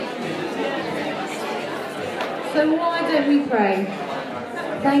So why don't we pray?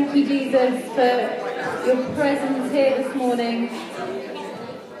 Thank you, Jesus, for your presence here this morning.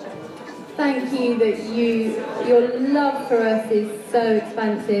 Thank you that your love for us is so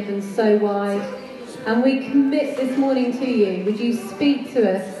expansive and so wide. And we commit this morning to you. Would you speak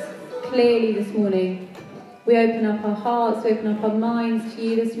to us clearly this morning? We open up our hearts, we open up our minds to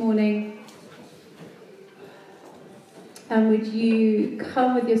you this morning. And would you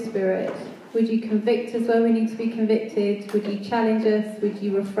come with your Spirit? Would you convict us where we need to be convicted? Would you challenge us? Would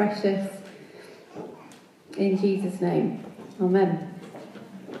you refresh us? In Jesus' name. Amen.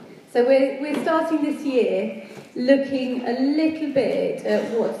 So we're starting this year looking a little bit at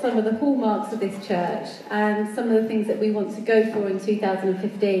what some of the hallmarks of this church and some of the things that we want to go for in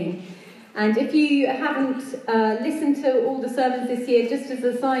 2015. And if you haven't listened to all the sermons this year, just as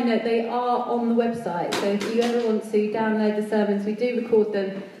a side note, they are on the website. So if you ever want to download the sermons, we do record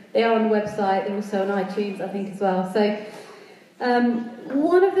them. They are on the website. They're also on iTunes, I think, as well. So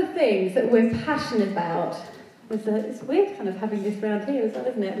one of the things that we're passionate about was it's weird kind of having this round here as well,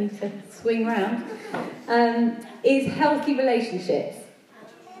 isn't it? I need to swing round. Is healthy relationships.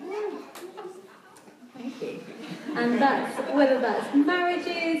 Thank you. And that's whether that's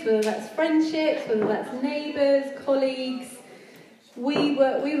marriages, whether that's friendships, whether that's neighbours, colleagues. We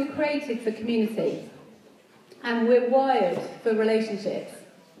were created for community, and we're wired for relationships.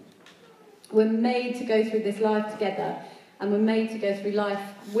 We're made to go through this life together, and we're made to go through life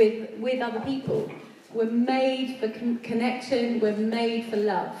with other people. We're made for connection, we're made for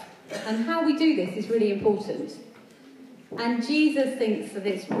love. And how we do this is really important. And Jesus thinks that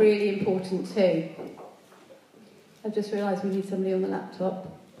it's really important too. I've just realised we need somebody on the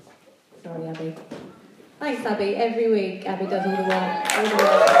laptop. Sorry, Abby. Thanks, Abby. Every week, Abby does all the work. All the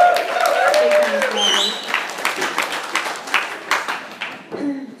work.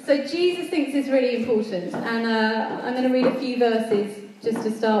 So Jesus thinks it's really important, and I'm going to read a few verses just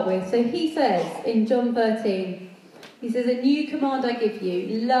to start with. So he says in John 13, he says, "A new command I give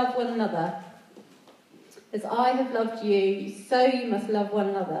you, love one another. As I have loved you, so you must love one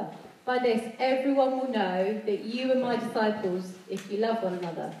another. By this, everyone will know that you are my disciples if you love one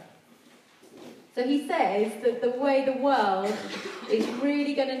another." So he says that the way the world is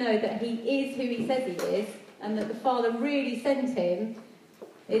really going to know that he is who he says he is, and that the Father really sent him,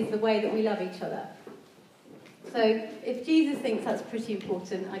 is the way that we love each other. So if Jesus thinks that's pretty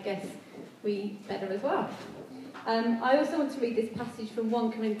important, I guess we better as well. I also want to read this passage from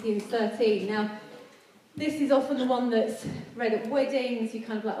 1 Corinthians 13. Now, this is often the one that's read at weddings. You're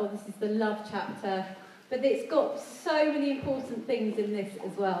kind of like, oh, this is the love chapter. But it's got so many important things in this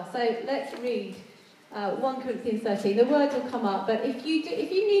as well. So let's read 1 Corinthians 13. The words will come up, but if you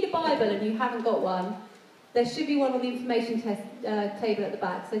need a Bible and you haven't got one, there should be one on the information table at the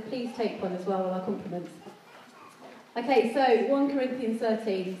back, so please take one as well with our compliments. Okay, so 1 Corinthians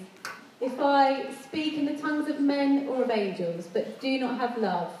 13. "If I speak in the tongues of men or of angels, but do not have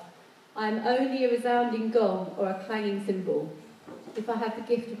love, I am only a resounding gong or a clanging cymbal. If I have the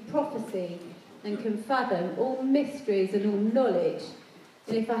gift of prophecy and can fathom all mysteries and all knowledge,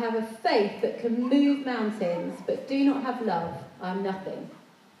 and if I have a faith that can move mountains, but do not have love, I am nothing.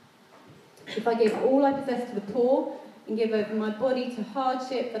 If I give all I possess to the poor and give over my body to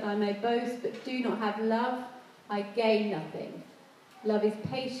hardship that I may boast, but do not have love, I gain nothing. Love is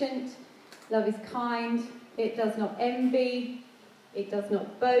patient, love is kind, it does not envy, it does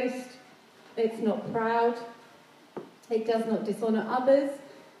not boast, it's not proud, it does not dishonour others,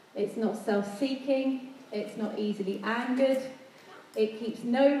 it's not self-seeking, it's not easily angered, it keeps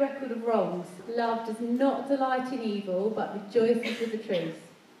no record of wrongs. Love does not delight in evil, but rejoices with the truth.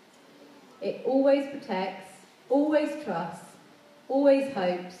 It always protects, always trusts, always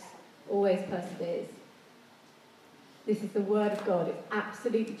hopes, always perseveres." This is the word of God. It's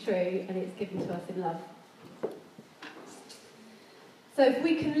absolutely true, and it's given to us in love. So if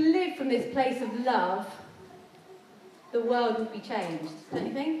we can live from this place of love, the world will be changed, don't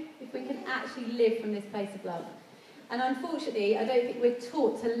you think? If we can actually live from this place of love. And unfortunately, I don't think we're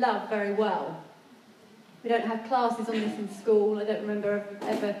taught to love very well. We don't have classes on this in school. I don't remember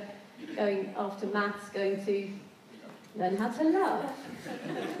ever going after maths, going to learn how to love.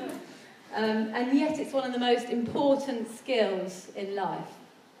 And yet it's one of the most important skills in life.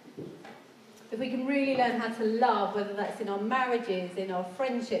 If we can really learn how to love, whether that's in our marriages, in our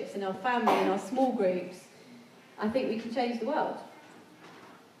friendships, in our family, in our small groups, I think we can change the world.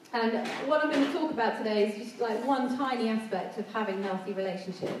 And what I'm going to talk about today is just like one tiny aspect of having healthy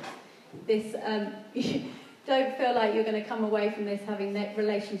relationships. This, don't feel like you're going to come away from this having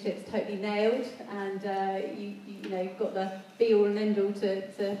relationships totally nailed and you've got the be-all and end-all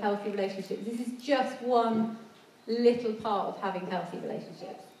to healthy relationships. This is just one little part of having healthy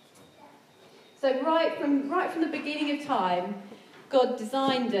relationships. So right from the beginning of time, God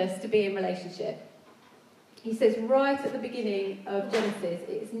designed us to be in relationship. He says right at the beginning of Genesis,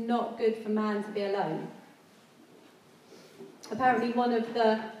 it's not good for man to be alone. Apparently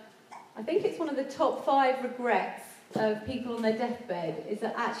I think it's one of the top 5 regrets of people on their deathbed is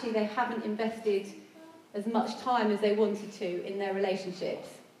that actually they haven't invested as much time as they wanted to in their relationships.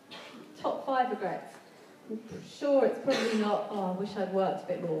 Top 5 regrets. I'm sure it's probably not, I wish I'd worked a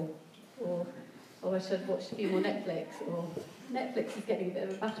bit more, or I wish I'd watched a few more Netflix, or Netflix is getting a bit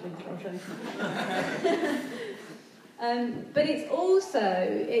of a battering today, but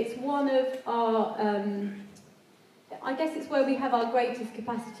it's one of our, I guess it's where we have our greatest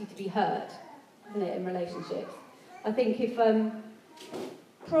capacity to be hurt, isn't it, in relationships? I think if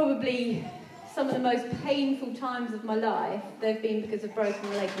probably some of the most painful times of my life, they've been because of broken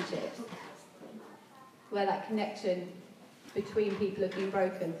relationships, where that connection between people have been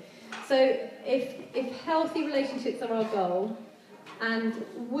broken. So if healthy relationships are our goal, and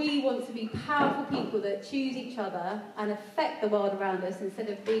we want to be powerful people that choose each other and affect the world around us instead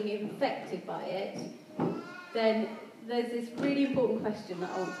of being infected by it, then there's this really important question that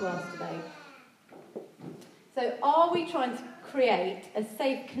I want to ask today. So are we trying to create a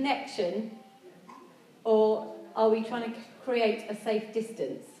safe connection, or are we trying to create a safe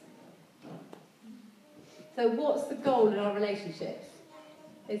distance? So what's the goal in our relationships?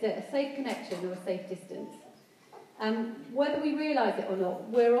 Is it a safe connection or a safe distance? Whether we realise it or not,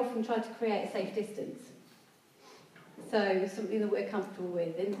 we're often trying to create a safe distance. So something that we're comfortable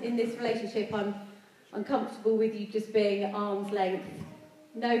with. In this relationship, I'm comfortable with you just being at arm's length,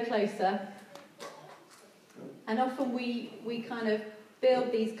 no closer. And often we kind of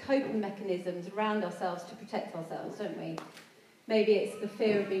build these coping mechanisms around ourselves to protect ourselves, don't we? Maybe it's the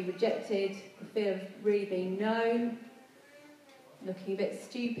fear of being rejected, the fear of really being known, looking a bit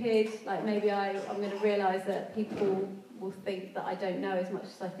stupid, like maybe I'm going to realise that people will think that I don't know as much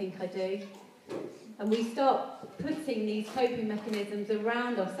as I think I do. And we start putting these coping mechanisms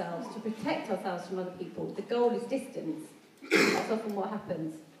around ourselves to protect ourselves from other people. The goal is distance. That's often what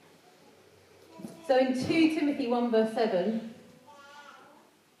happens. So in 2 Timothy 1 verse 7,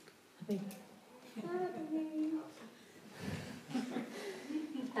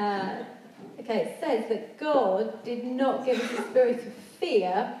 it says that God did not give us a spirit of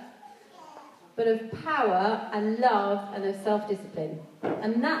fear, but of power and love and of self-discipline.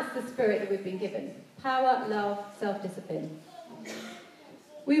 And that's the spirit that we've been given. Power, love, self-discipline.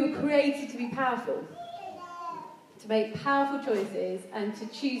 We were created to be powerful, to make powerful choices and to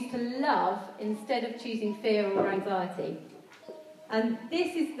choose to love instead of choosing fear or anxiety. And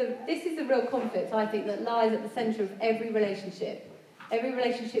this is the real conflict, I think, that lies at the centre of every relationship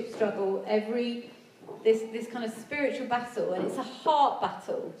struggle, this kind of spiritual battle, and it's a heart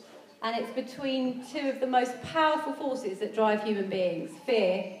battle, and it's between 2 of the most powerful forces that drive human beings,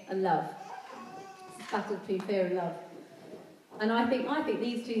 fear and love. It's a battle between fear and love. And I think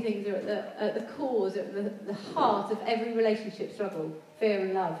these 2 things are at the cause, at the heart of every relationship struggle, fear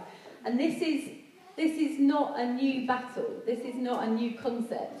and love. And this is not a new battle. This is not a new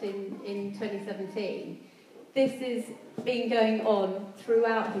concept in 2017. This has been going on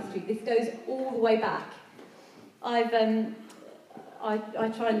throughout history. This goes all the way back. I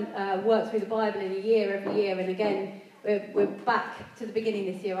try and work through the Bible in a year, every year, and again, we're back to the beginning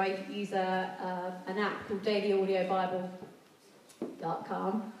this year. I use an app called Daily Audio Bible. Dark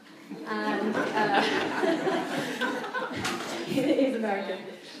calm, and it is American,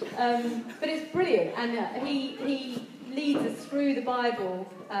 but it's brilliant, and he leads us through the Bible,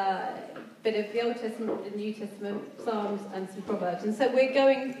 bit of the Old Testament, the New Testament, Psalms, and some Proverbs. And so we're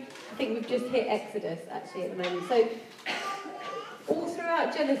going, I think we've just hit Exodus actually at the moment. So all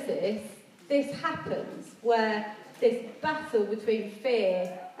throughout Genesis, this happens where this battle between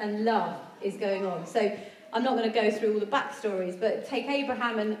fear and love is going on. So I'm not going to go through all the backstories, but take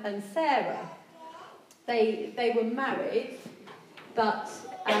Abraham and Sarah. They were married, but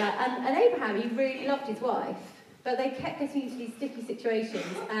and Abraham, he really loved his wife, but they kept getting into these sticky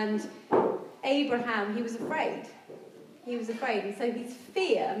situations, and Abraham, he was afraid. And so his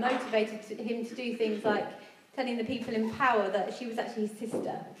fear motivated him to do things like telling the people in power that she was actually his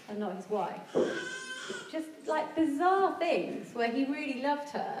sister and not his wife. Just like bizarre things where he really loved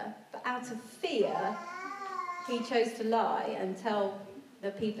her, but out of fear, he chose to lie and tell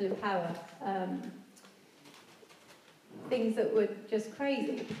the people in power things that were just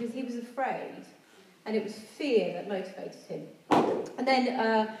crazy because he was afraid, and it was fear that motivated him. And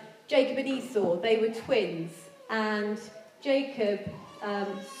then Jacob and Esau, they were twins, and Jacob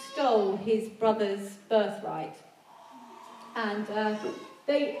stole his brother's birthright. And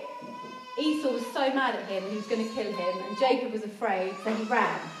Esau was so mad at him, he was going to kill him, and Jacob was afraid, so he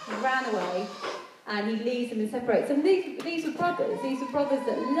ran. He ran away, and he leaves them and separates. And these were brothers. These were brothers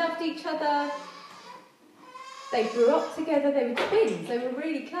that loved each other. They grew up together. They were twins. They were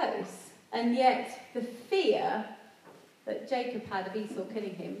really close. And yet, the fear that Jacob had of Esau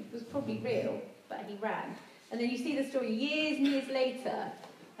killing him was probably real, but he ran. And then you see the story years and years later,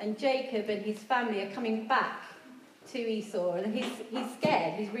 and Jacob and his family are coming back to Esau, and he's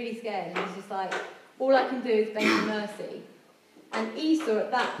scared. He's really scared. And he's just like, all I can do is beg for mercy. And Esau,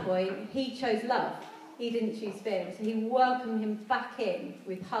 at that point, he chose love. He didn't choose fear. So he welcomed him back in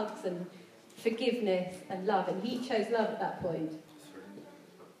with hugs and forgiveness and love. And he chose love at that point.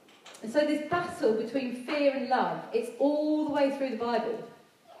 And so this battle between fear and love, it's all the way through the Bible.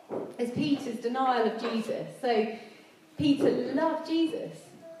 It's Peter's denial of Jesus. So Peter loved Jesus.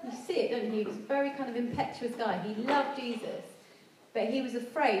 You see it, don't you? He was a very kind of impetuous guy. He loved Jesus. But he was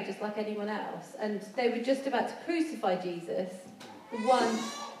afraid, just like anyone else. And they were just about to crucify Jesus, the one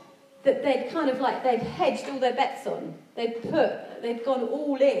that they'd hedged all their bets on. They'd gone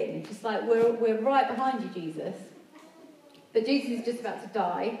all in, just like, we're right behind you, Jesus. But Jesus is just about to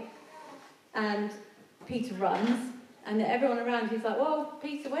die. And Peter runs. And everyone around he's like, well,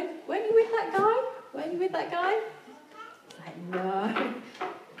 Peter, weren't you with that guy? Weren't you with that guy? He's like,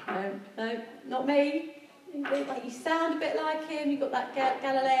 no, not me. Like, you sound a bit like him. You've got that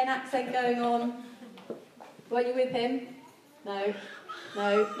Galilean accent going on. Weren't you with him? No.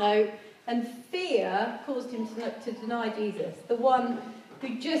 And fear caused him to deny Jesus. The one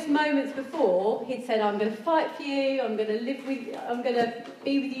who just moments before he'd said, I'm going to fight for you. I'm going to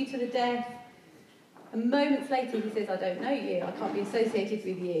be with you to the death. And moments later he says, I don't know you. I can't be associated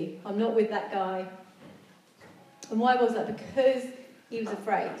with you. I'm not with that guy. And why was that? Because he was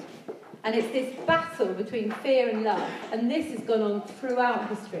afraid. And it's this battle between fear and love. And this has gone on throughout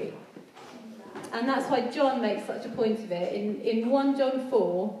history. And that's why John makes such a point of it. In 1 John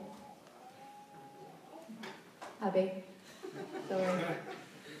 4... Abby? Sorry.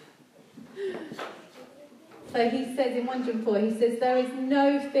 So he says in 1 John 4, he says, there is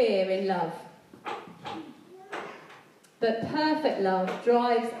no fear in love. But perfect love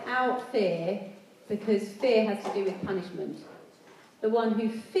drives out fear, because fear has to do with punishment. The one who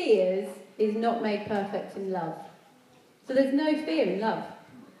fears is not made perfect in love. So there's no fear in love.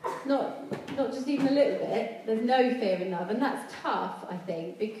 Not just even a little bit. There's no fear in love. And that's tough, I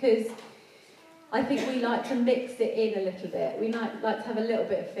think, because I think we like to mix it in a little bit. We like to have a little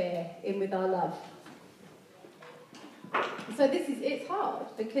bit of fear in with our love. So it's hard,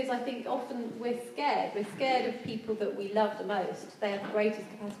 because I think often we're scared. We're scared of people that we love the most. They have the greatest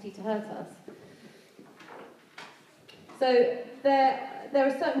capacity to hurt us. So there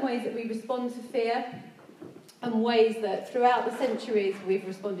are certain ways that we respond to fear, and ways that throughout the centuries we've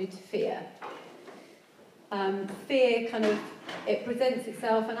responded to fear. Fear it presents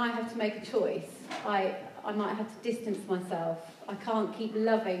itself, and I have to make a choice. I might have to distance myself. I can't keep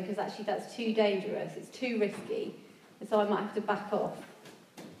loving, because actually that's too dangerous. It's too risky. And so I might have to back off.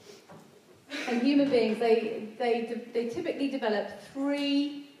 And human beings, they typically develop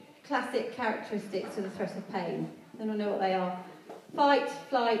 3 classic characteristics to the threat of pain. I don't know what they are. Fight,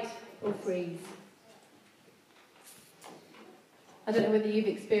 flight, or freeze. I don't know whether you've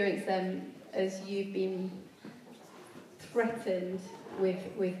experienced them as you've been threatened with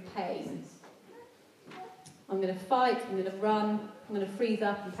pain. I'm going to fight, I'm going to run, I'm going to freeze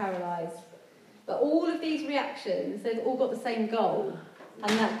up and paralyse. But all of these reactions, they've all got the same goal,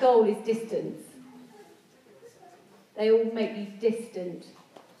 and that goal is distance. They all make you distant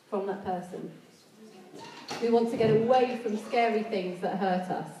from that person. We want to get away from scary things that hurt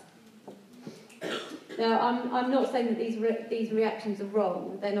us. Now, I'm not saying that these reactions are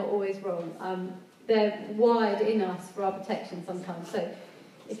wrong. They're not always wrong. They're wired in us for our protection sometimes. So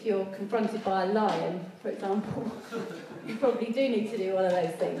if you're confronted by a lion, for example, you probably do need to do one of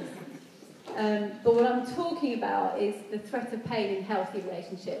those things. But what I'm talking about is the threat of pain in healthy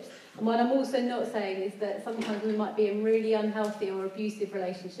relationships. And what I'm also not saying is that sometimes we might be in really unhealthy or abusive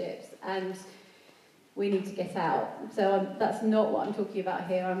relationships and we need to get out. So that's not what I'm talking about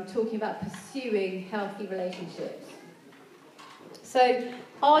here. I'm talking about pursuing healthy relationships. So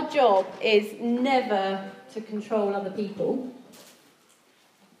our job is never to control other people.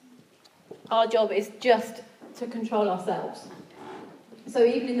 Our job is just to control ourselves. So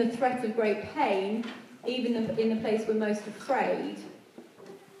even in the threat of great pain, even in the place we're most afraid,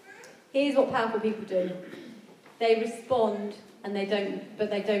 here's what powerful people do. They respond, but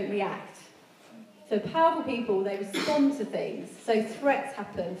they don't react. So powerful people, they respond to things. So threats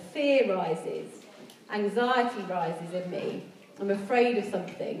happen, fear rises, Anxiety rises in me. I'm afraid of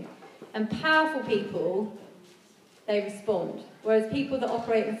something. And powerful people, they respond. Whereas people that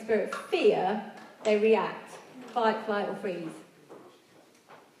operate in the spirit of fear, they react. Fight, flight, or freeze.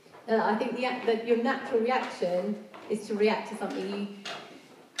 I think that your natural reaction is to react to something.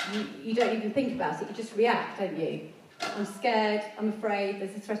 You don't even think about it, you just react, don't you? I'm scared, I'm afraid,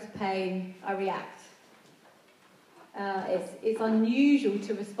 there's a threat of pain, I react. It's unusual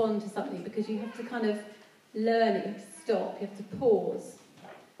to respond to something because you have to kind of learn it, you have to stop, you have to pause.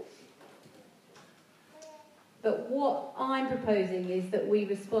 But what I'm proposing is that we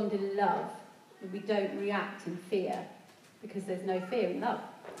respond in love, and we don't react in fear, because there's no fear in love.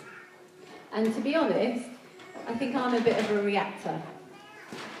 And to be honest, I think I'm a bit of a reactor.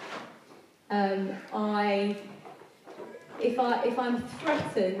 If I'm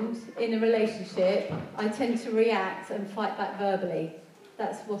threatened in a relationship, I tend to react and fight back verbally.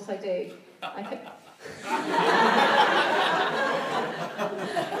 That's what I do.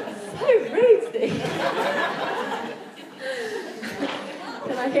 So rude, Steve.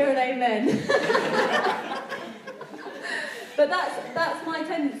 Can I hear an amen? But that's my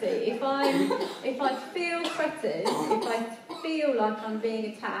tendency. If I feel threatened, if I feel like I'm being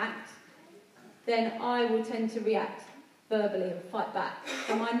attacked, then I will tend to react verbally and fight back.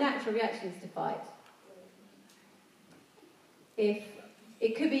 So my natural reaction is to fight. If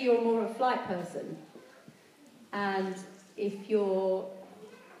it could be you're more of a flight person, and if you're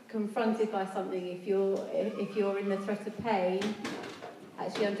confronted by something, if you're in the threat of pain,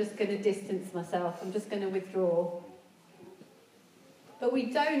 actually I'm just going to distance myself, I'm just going to withdraw. But we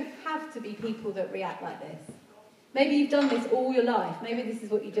don't have to be people that react like this. Maybe you've done this all your life, maybe this is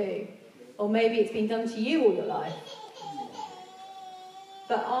what you do, or maybe it's been done to you all your life.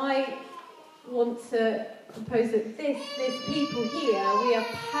 But I want to propose that this people here, we are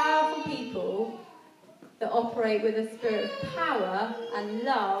powerful people that operate with a spirit of power and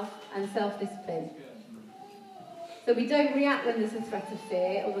love and self-discipline. So we don't react when there's a threat of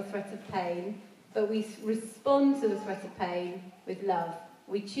fear or the threat of pain, but we respond to the threat of pain with love.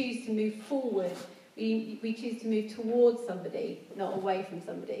 We choose to move forward. We choose to move towards somebody, not away from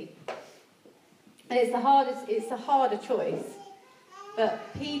somebody. And it's a harder choice. But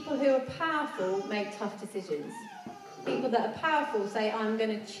people who are powerful make tough decisions. People that are powerful say, I'm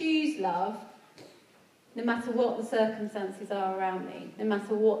going to choose love no matter what the circumstances are around me, no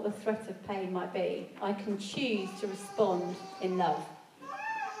matter what the threat of pain might be. I can choose to respond in love.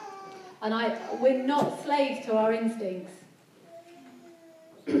 And we're not slaves to our instincts.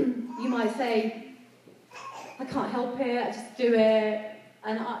 You might say, I can't help it, I just do it.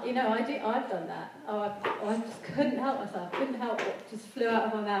 And I've done that. I just couldn't help myself. Couldn't help it. Just flew out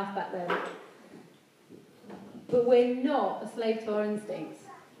of my mouth back then. But we're not a slave to our instincts.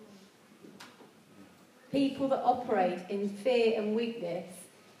 People that operate in fear and weakness,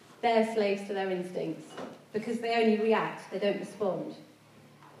 they're slaves to their instincts because they only react. They don't respond.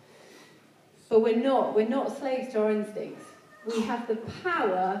 But we're not slaves to our instincts. We have the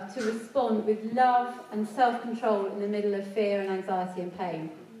power to respond with love and self-control in the middle of fear and anxiety and pain.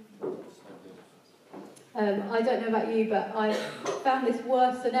 I don't know about you, but I found this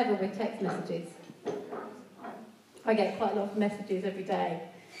worse than ever with text messages. I get quite a lot of messages every day,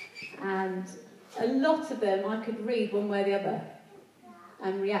 and a lot of them I could read one way or the other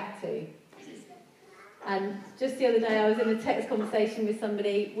and react to. And just the other day I was in a text conversation with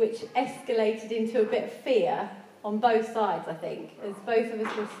somebody which escalated into a bit of fear on both sides, I think, as both of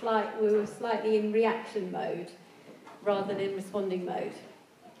us were slightly in reaction mode rather than in responding mode.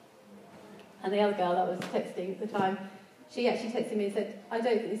 And the other girl that was texting at the time, she actually texted me and said, I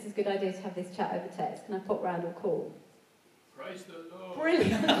don't think this is a good idea to have this chat over text. Can I pop round or call? Praise the Lord.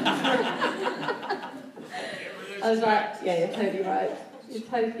 Brilliant. I was like, yeah, you're totally right. You're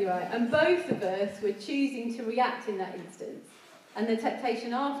totally right. And both of us were choosing to react in that instance. And the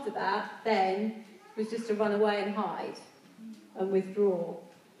temptation after that then was just to run away and hide and withdraw.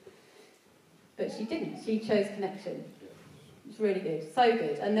 But she didn't. She chose connection. It was really good. So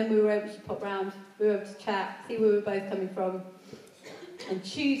good. And then we were able to pop round, we were able to chat, see where we were both coming from, and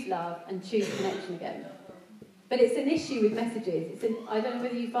choose love and choose connection again. But it's an issue with messages. I don't know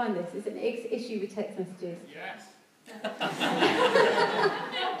whether you find this. It's an issue with text messages. Yes.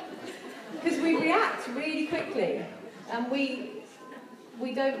 Because we react really quickly. And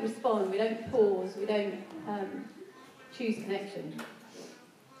we don't respond, we don't pause, we don't choose connection.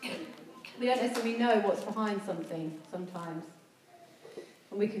 We don't necessarily know what's behind something sometimes.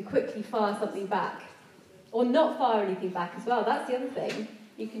 And we can quickly fire something back. Or not fire anything back as well. That's the other thing.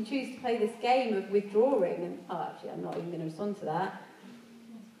 You can choose to play this game of withdrawing and, actually, I'm not even going to respond to that.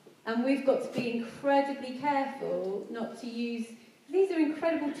 And we've got to be incredibly careful not to use... These are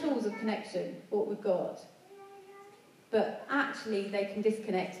incredible tools of connection, what we've got. But actually, they can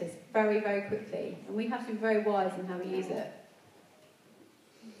disconnect us very, very quickly. And we have to be very wise in how we use it.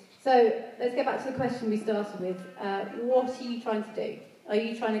 So, let's get back to the question we started with. What are you trying to do? Are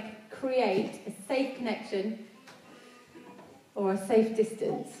you trying to create a safe connection or a safe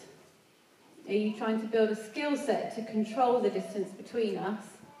distance? Are you trying to build a skill set to control the distance between us,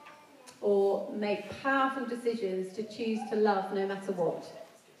 or make powerful decisions to choose to love no matter what?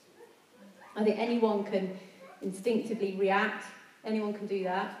 I think anyone can instinctively react, anyone can do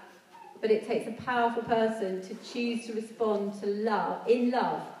that, but it takes a powerful person to choose to respond to love,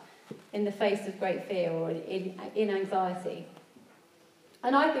 in the face of great fear or in anxiety.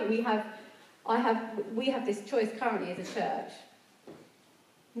 And I think we have this choice currently as a church.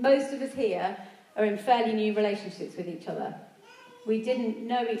 Most of us here are in fairly new relationships with each other. We didn't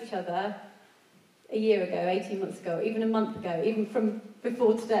know each other a year ago, 18 months ago, even a month ago, even from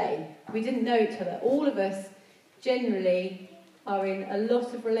before today. We didn't know each other. All of us generally are in a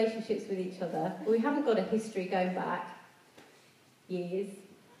lot of relationships with each other. We haven't got a history going back years.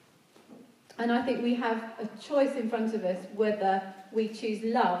 And I think we have a choice in front of us whether we choose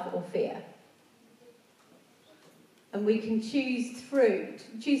love or fear. And we can choose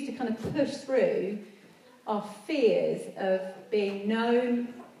to kind of push through our fears of being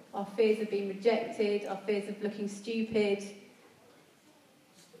known, our fears of being rejected, our fears of looking stupid,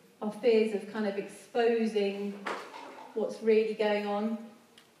 our fears of kind of exposing what's really going on.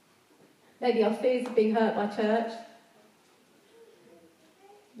 Maybe our fears of being hurt by church.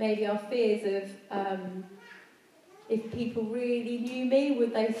 Maybe our fears of if people really knew me,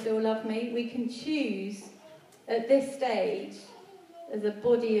 would they still love me? We can choose at this stage, as a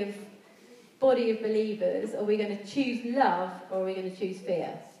body of believers, are we going to choose love or are we going to choose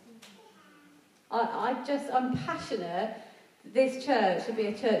fear? I'm passionate that this church should be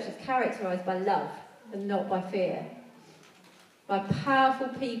a church that's characterised by love and not by fear. By powerful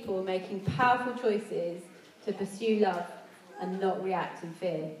people making powerful choices to pursue love and not react in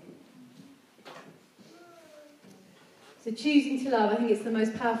fear. So choosing to love, I think it's the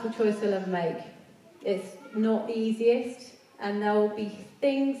most powerful choice we'll ever make. It's not the easiest, and there will be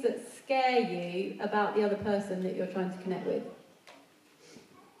things that scare you about the other person that you're trying to connect with.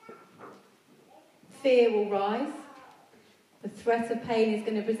 Fear will rise. The threat of pain is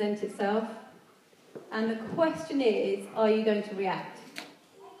going to present itself. And the question is, are you going to react?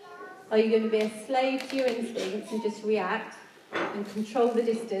 Are you going to be a slave to your instincts and just react and control the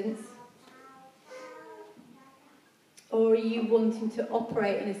distance? Or are you wanting to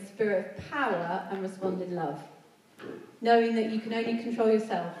operate in a spirit of power and respond in love? Knowing that you can only control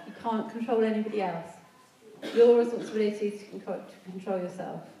yourself. You can't control anybody else. Your responsibility is to control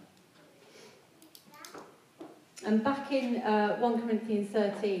yourself. And back in 1 Corinthians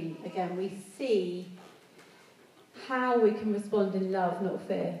 13, again, we see how we can respond in love, not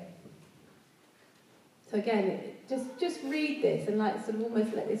fear. So again, just read this and sort of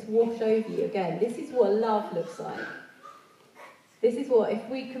almost let this wash over you again. This is what love looks like. This is what, if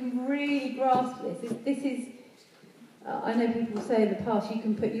we can really grasp this is I know people say in the past, you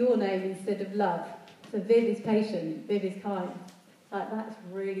can put your name instead of love. So Viv is patient, Viv is kind. That's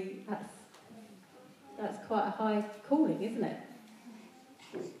quite a high calling, isn't it?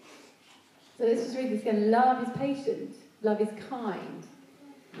 So let's just read this again. Love is patient. Love is kind.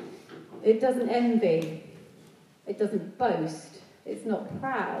 It doesn't envy. It doesn't boast. It's not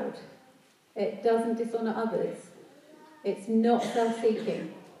proud. It doesn't dishonour others. It's not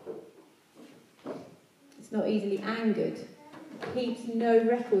self-seeking. It's not easily angered. It keeps no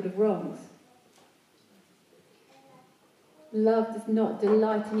record of wrongs. Love does not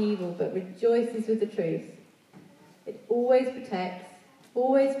delight in evil, but rejoices with the truth. It always protects,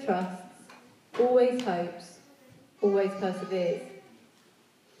 always trusts, always hopes, always perseveres.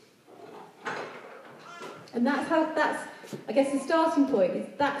 And I guess the starting point is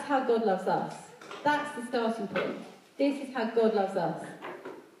that's how God loves us. That's the starting point. This is how God loves us.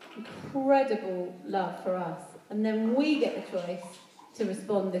 Incredible love for us. And then we get the choice to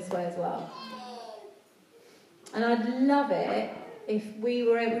respond this way as well. And I'd love it if we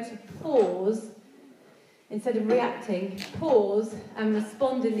were able to pause, instead of reacting, pause and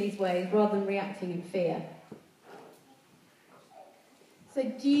respond in these ways rather than reacting in fear. So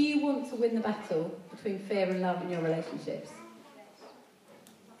do you want to win the battle between fear and love in your relationships?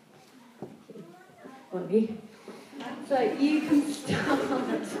 One of you. So you can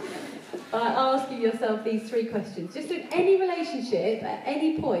start by asking yourself these 3 questions. Just in any relationship, at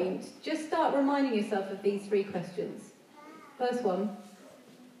any point, just start reminding yourself of these 3 questions. First one,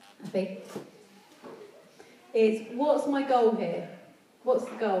 Happy? Is what's my goal here? What's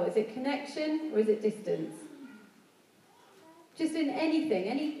the goal? Is it connection or is it distance? Just in anything,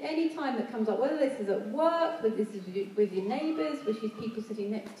 any time that comes up, whether this is at work, whether this is with your neighbours, which is people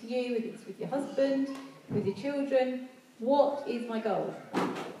sitting next to you, whether it's with your husband, with your children, what is my goal?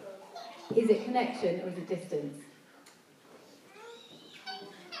 Is it connection or is it distance?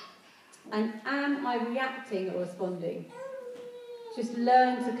 And am I reacting or responding? Just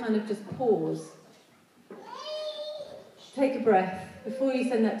learn to kind of just pause. Take a breath before you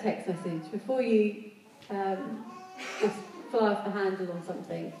send that text message, before you just fly off the handle on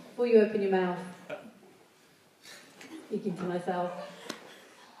something, before you open your mouth. Speaking to myself.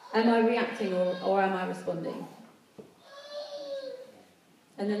 Am I reacting or am I responding?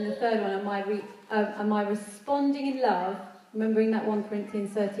 And then the third one, am I responding in love? Remembering that 1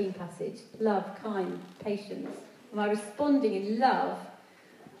 Corinthians 13 passage. Love, kind, patience. Am I responding in love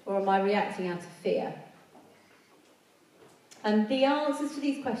or am I reacting out of fear? And the answers to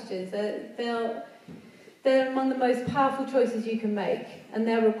these questions, they're among the most powerful choices you can make, and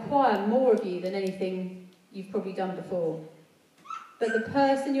they'll require more of you than anything you've probably done before. But the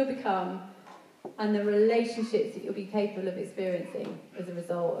person you'll become and the relationships that you'll be capable of experiencing as a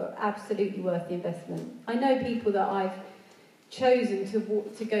result are absolutely worth the investment. I know people that I've chosen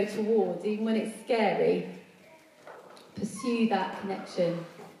to go towards, even when it's scary, pursue that connection.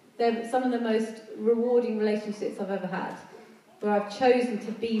 They're some of the most rewarding relationships I've ever had, where I've chosen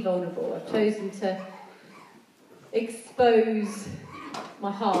to be vulnerable, I've chosen to expose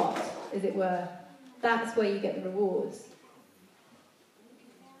my heart, as it were. That's where you get the rewards.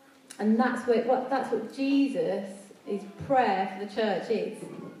 And that's what Jesus' prayer for the church is,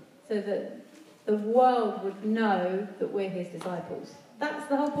 so that the world would know that we're his disciples. That's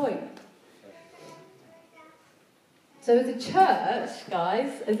the whole point. So as a church,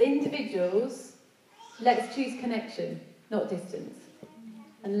 guys, as individuals, let's choose connection, not distance.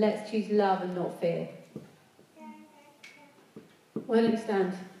 And let's choose love and not fear. Why don't you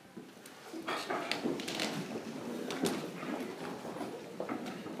stand?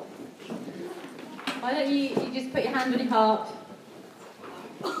 Why don't you just put your hand on your heart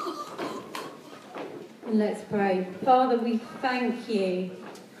and let's pray. Father, we thank you.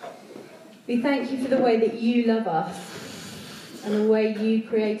 We thank you for the way that you love us and the way you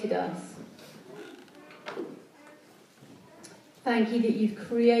created us. Thank you that you've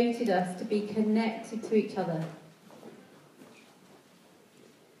created us to be connected to each other.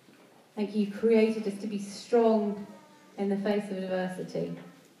 Thank you, you've created us to be strong in the face of adversity.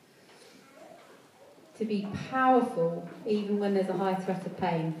 To be powerful even when there's a high threat of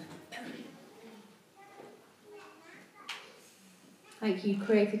pain. Thank you, you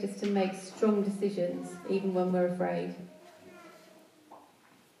created us to make strong decisions even when we're afraid.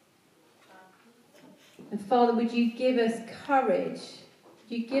 And Father, would you give us courage?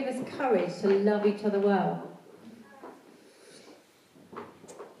 Would you give us courage to love each other well?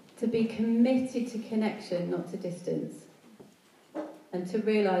 To be committed to connection, not to distance. And to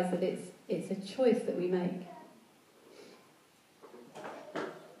realise that it's a choice that we make.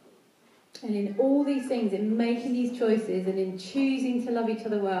 And in all these things, in making these choices and in choosing to love each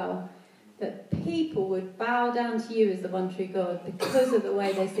other well, that people would bow down to you as the one true God because of the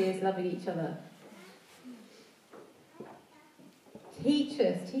way they see us loving each other. Teach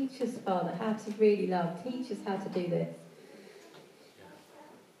us, Father, how to really love. Teach us how to do this.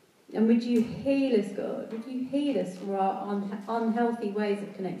 And would you heal us, God? Would you heal us from our unhealthy ways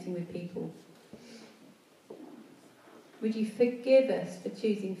of connecting with people? Would you forgive us for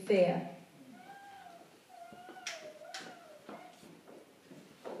choosing fear?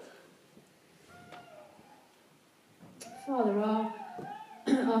 Father, our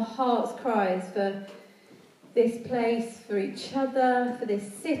heart's cries for this place, for each other, for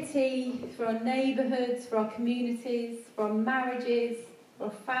this city, for our neighbourhoods, for our communities, for our marriages, for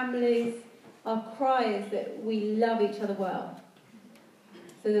our families. Our cry is that we love each other well,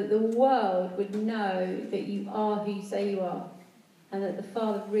 so that the world would know that you are who you say you are, and that the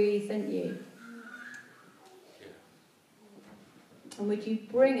Father really sent you. And would you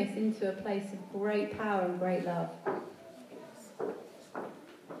bring us into a place of great power and great love?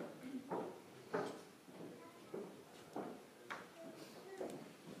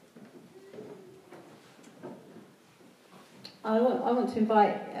 I want to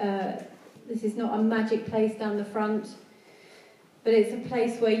invite, this is not a magic place down the front, but it's a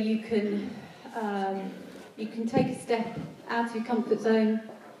place where you can take a step out of your comfort zone,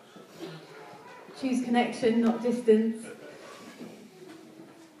 choose connection, not distance.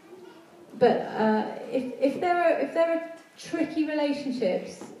 But if there are tricky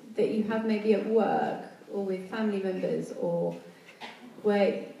relationships that you have maybe at work or with family members, or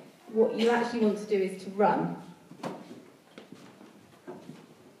where what you actually want to do is to run,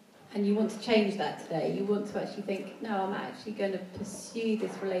 and you want to change that today. You want to actually think, no, I'm actually going to pursue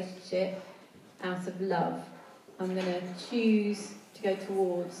this relationship out of love. I'm going to choose to go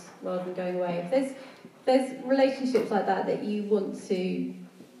towards rather than going away. If there's relationships like that you want to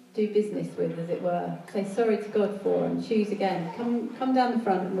do business with, as it were, say sorry to God for and choose again, come down the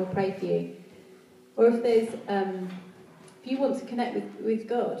front and we'll pray for you. Or if there's if you want to connect with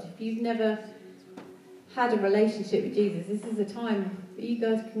God, if you've never had a relationship with Jesus, this is a time that you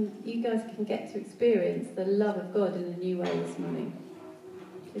guys can get to experience the love of God in a new way this morning.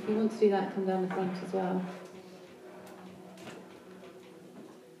 If you want to do that, come down the front as well.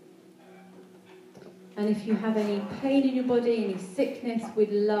 And if you have any pain in your body, any sickness,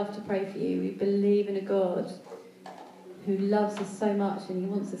 we'd love to pray for you. We believe in a God who loves us so much and he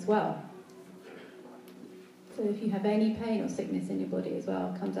wants us well. So if you have any pain or sickness in your body as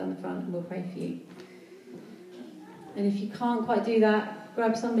well, come down the front and we'll pray for you. And if you can't quite do that,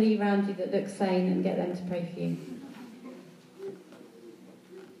 grab somebody around you that looks sane and get them to pray for you.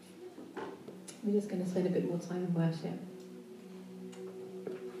 We're just going to spend a bit more time in worship.